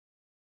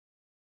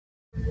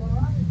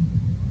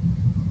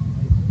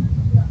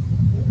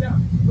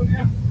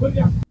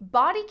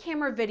Body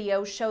camera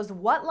video shows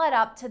what led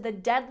up to the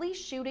deadly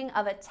shooting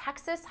of a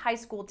Texas high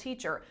school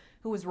teacher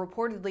who was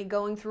reportedly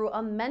going through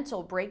a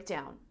mental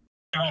breakdown.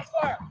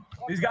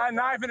 He's got a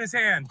knife in his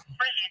hand.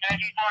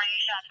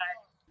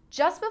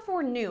 Just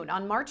before noon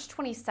on March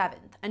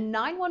 27th, a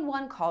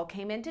 911 call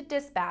came into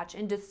dispatch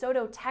in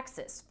DeSoto,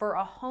 Texas for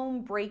a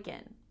home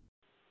break-in.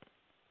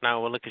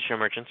 Now, what is your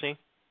emergency?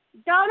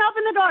 Don't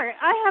open the door.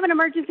 I have an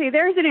emergency.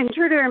 There's an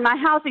intruder in my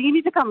house and you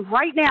need to come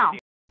right now.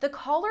 The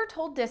caller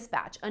told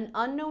dispatch an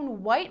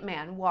unknown white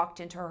man walked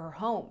into her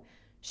home.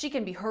 She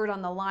can be heard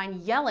on the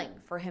line yelling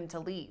for him to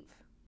leave.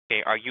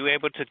 Okay, are you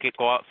able to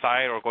go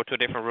outside or go to a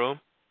different room?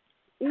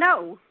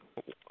 No.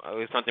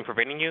 Is something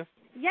preventing you?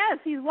 Yes,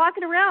 he's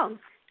walking around.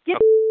 Get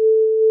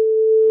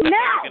We're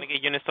now. going to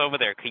get units over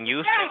there. Can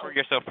you separate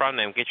yourself from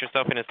them? Get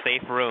yourself in a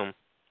safe room.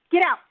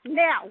 Get out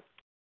now.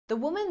 The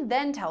woman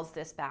then tells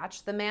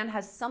dispatch the man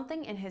has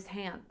something in his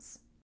hands.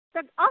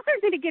 The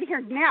officers need to get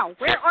here now.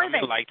 Where are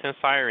they? Lights and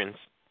sirens.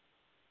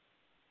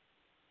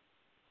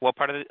 What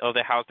part of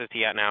the house is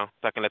he at now,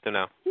 so I can let them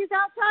know? He's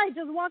outside,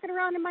 just walking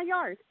around in my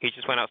yard. He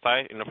just went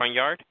outside in the front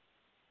yard?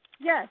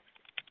 Yes.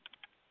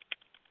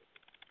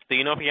 Do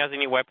you know if he has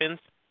any weapons?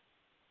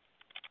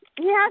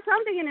 He has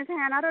something in his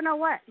hand. I don't know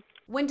what.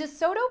 When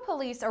DeSoto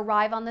police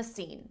arrive on the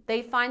scene,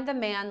 they find the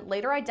man,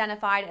 later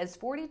identified as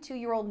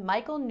 42-year-old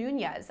Michael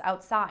Nunez,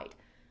 outside.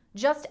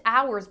 Just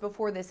hours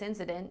before this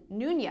incident,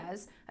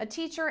 Nunez, a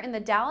teacher in the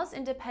Dallas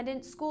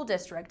Independent School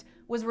District,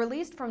 was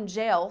released from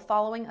jail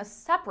following a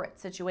separate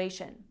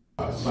situation.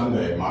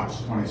 Sunday, March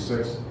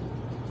 26th,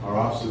 our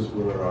officers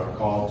were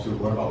called to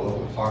one of our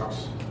local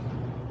parks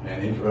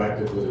and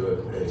interacted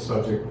with a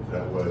subject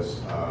that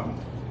was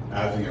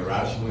acting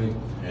irrationally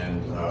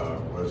and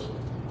was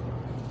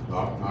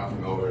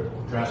knocking over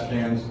trash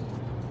cans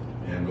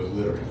and was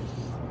littering.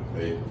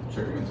 They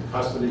took him into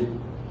custody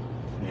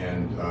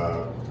and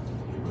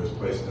he was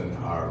placed in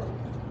our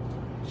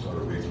sort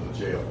of regional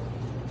jail.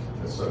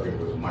 The subject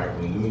was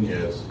Michael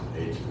Nunez,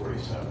 age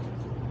 47.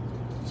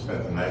 He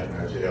spent the night in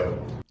our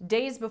jail.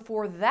 Days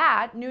before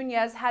that,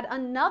 Nunez had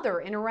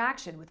another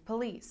interaction with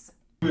police.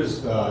 He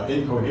was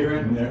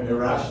incoherent and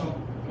irrational,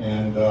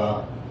 and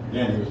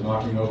again, he was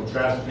knocking over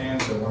trash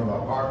cans at one of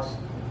our parks,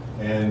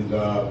 and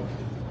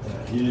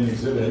he didn't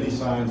exhibit any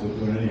signs of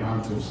doing any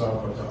harm to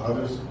himself or to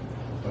others,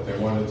 but they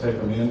wanted to take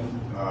him in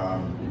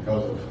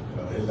because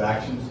of his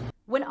actions.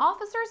 When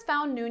officers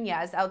found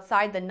Nunez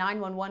outside the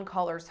 911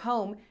 caller's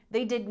home,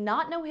 they did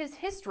not know his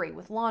history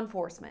with law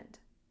enforcement.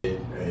 8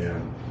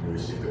 a.m., we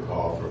received a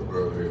call for a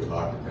burglary with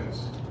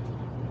occupants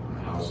in a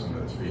house in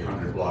the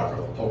 300 block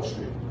of Polk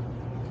Street.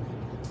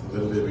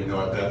 Little did we know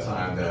at that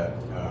time that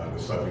the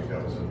subject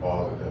that was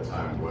involved at that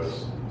time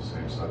was the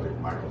same subject,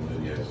 Michael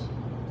Nunez.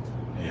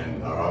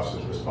 And our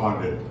officers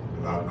responded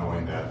without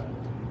knowing that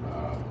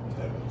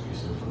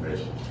piece of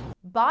information.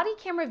 Body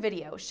camera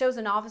video shows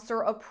an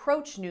officer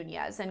approach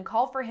Nunez and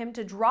call for him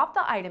to drop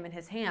the item in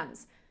his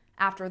hands.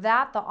 After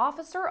that, the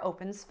officer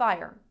opens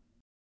fire.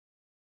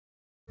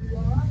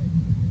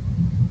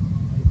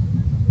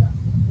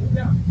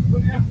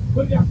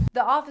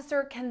 The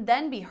officer can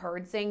then be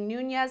heard saying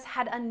Nunez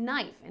had a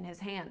knife in his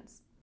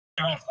hands.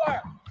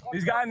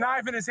 He's got a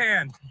knife in his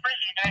hand.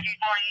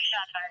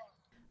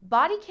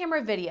 Body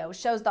camera video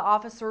shows the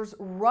officers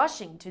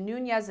rushing to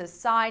Nunez's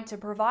side to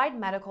provide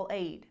medical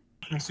aid.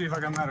 Let me see if I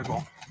got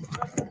medical.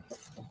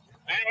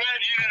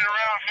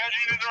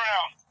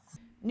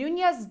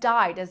 Nunez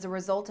died as a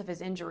result of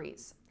his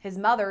injuries. His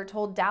mother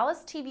told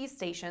Dallas TV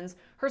stations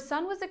her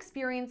son was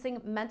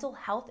experiencing mental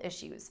health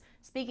issues,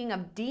 speaking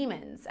of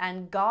demons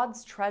and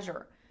God's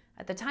treasure.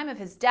 At the time of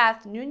his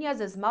death,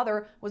 Nunez's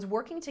mother was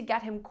working to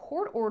get him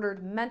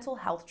court-ordered mental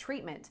health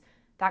treatment.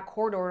 That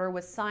court order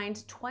was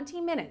signed 20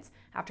 minutes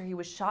after he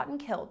was shot and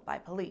killed by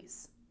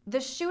police. The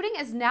shooting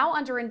is now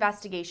under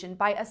investigation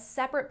by a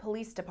separate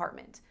police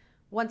department.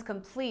 Once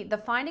complete, the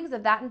findings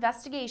of that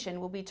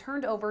investigation will be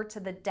turned over to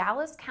the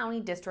Dallas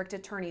County District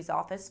Attorney's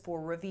Office for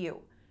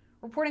review.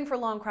 Reporting for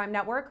Law&Crime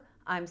Network,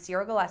 I'm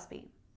Gillespie.